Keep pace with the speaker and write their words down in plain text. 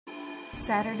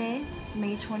Saturday,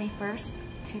 May 21st,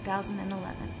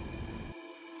 2011.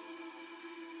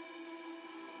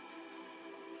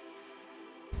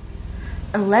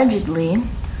 Allegedly,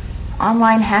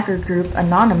 online hacker group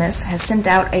Anonymous has sent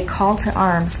out a call to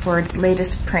arms for its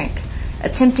latest prank,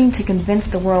 attempting to convince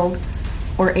the world,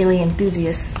 or alien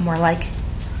enthusiasts more like,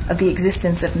 of the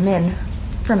existence of men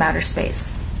from outer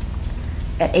space.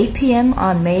 At 8 p.m.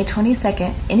 on May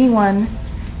 22nd, anyone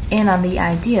in on the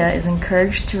idea is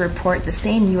encouraged to report the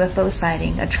same UFO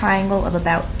sighting, a triangle of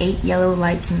about 8 yellow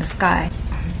lights in the sky,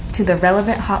 to the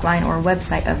relevant hotline or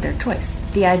website of their choice.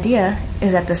 The idea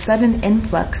is that the sudden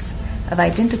influx of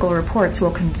identical reports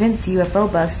will convince UFO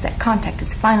buffs that contact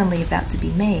is finally about to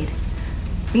be made.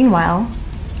 Meanwhile,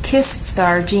 KISS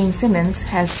star Gene Simmons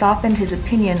has softened his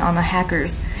opinion on the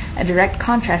hackers, a direct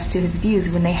contrast to his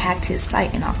views when they hacked his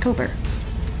site in October.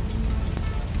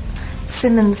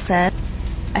 Simmons said,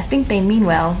 "I think they mean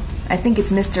well. I think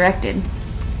it's misdirected.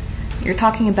 You're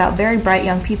talking about very bright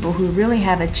young people who really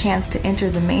have a chance to enter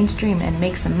the mainstream and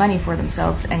make some money for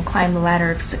themselves and climb the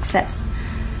ladder of success.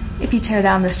 If you tear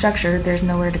down the structure, there's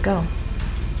nowhere to go."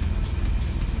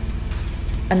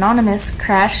 Anonymous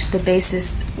crashed the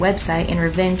bassist's website in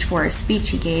revenge for a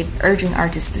speech he gave urging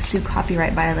artists to sue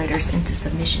copyright violators into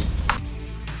submission.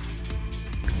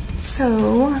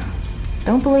 So,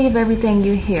 don't believe everything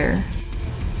you hear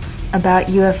about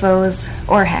UFOs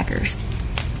or hackers.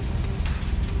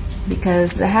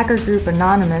 Because the hacker group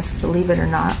Anonymous, believe it or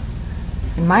not,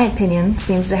 in my opinion,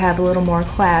 seems to have a little more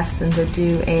class than to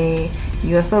do a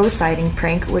UFO sighting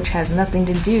prank which has nothing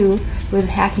to do with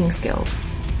hacking skills.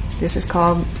 This is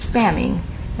called spamming,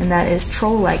 and that is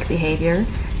troll-like behavior,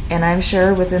 and I'm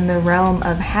sure within the realm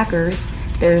of hackers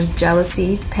there's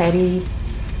jealousy, petty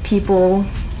people,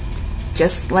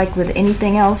 just like with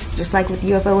anything else, just like with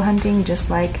UFO hunting, just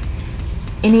like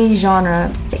any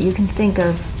genre that you can think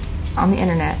of on the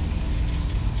internet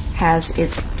has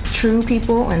its true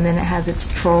people, and then it has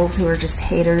its trolls who are just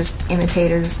haters,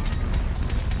 imitators,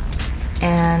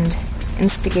 and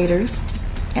instigators,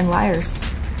 and liars,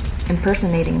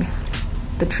 impersonating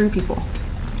the true people.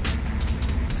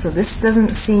 So this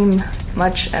doesn't seem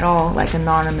much at all like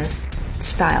Anonymous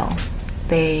style.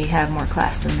 They have more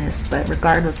class than this, but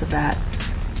regardless of that,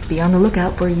 be on the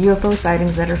lookout for UFO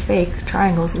sightings that are fake,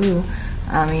 triangles, ooh.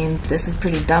 I mean, this is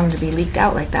pretty dumb to be leaked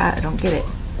out like that. I don't get it.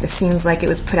 It seems like it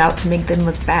was put out to make them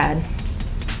look bad.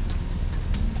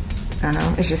 I don't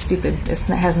know, it's just stupid. It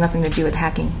has nothing to do with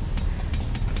hacking.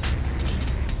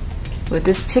 But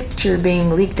this picture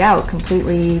being leaked out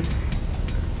completely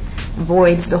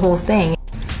voids the whole thing.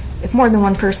 If more than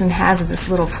one person has this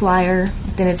little flyer,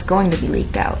 then it's going to be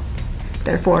leaked out.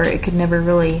 Therefore, it could never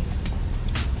really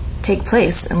take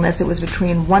place unless it was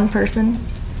between one person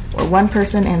or one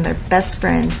person and their best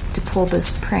friend to pull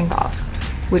this prank off,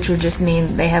 which would just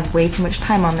mean they have way too much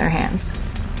time on their hands.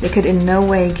 They could in no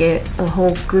way get a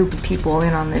whole group of people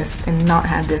in on this and not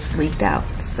have this leaked out.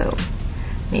 So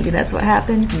maybe that's what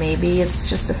happened, maybe it's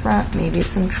just a front, maybe it's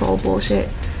some troll bullshit,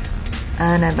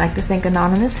 and I'd like to think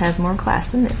Anonymous has more class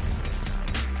than this.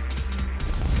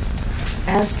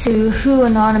 As to who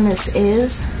Anonymous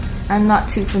is, I'm not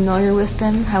too familiar with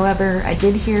them. However, I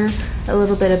did hear a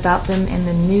little bit about them in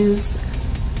the news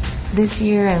this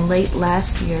year and late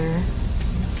last year.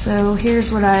 So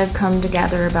here's what I've come to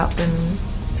gather about them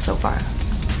so far.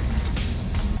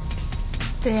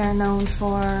 They are known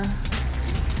for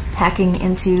hacking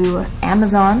into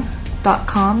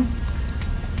Amazon.com,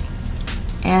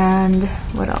 and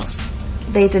what else?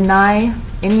 They deny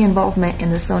any involvement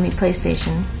in the Sony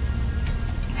PlayStation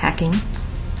hacking.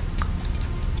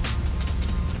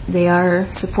 They are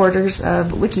supporters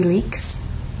of WikiLeaks.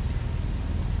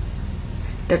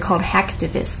 They're called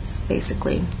hacktivists,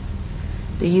 basically.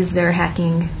 They use their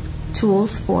hacking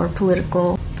tools for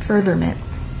political furtherment,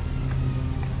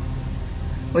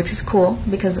 which is cool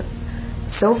because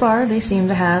so far they seem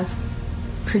to have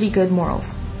pretty good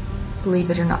morals,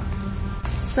 believe it or not.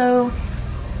 So,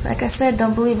 like I said,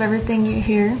 don't believe everything you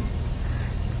hear,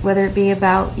 whether it be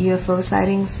about UFO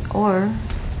sightings or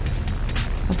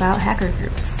about hacker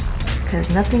groups,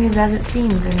 because nothing is as it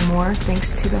seems anymore thanks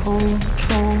to the whole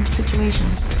troll situation.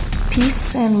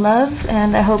 Peace and love,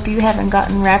 and I hope you haven't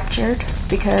gotten raptured,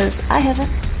 because I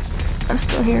haven't. I'm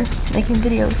still here making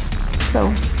videos, so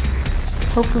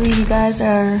hopefully you guys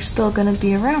are still gonna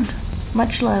be around.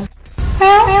 Much love.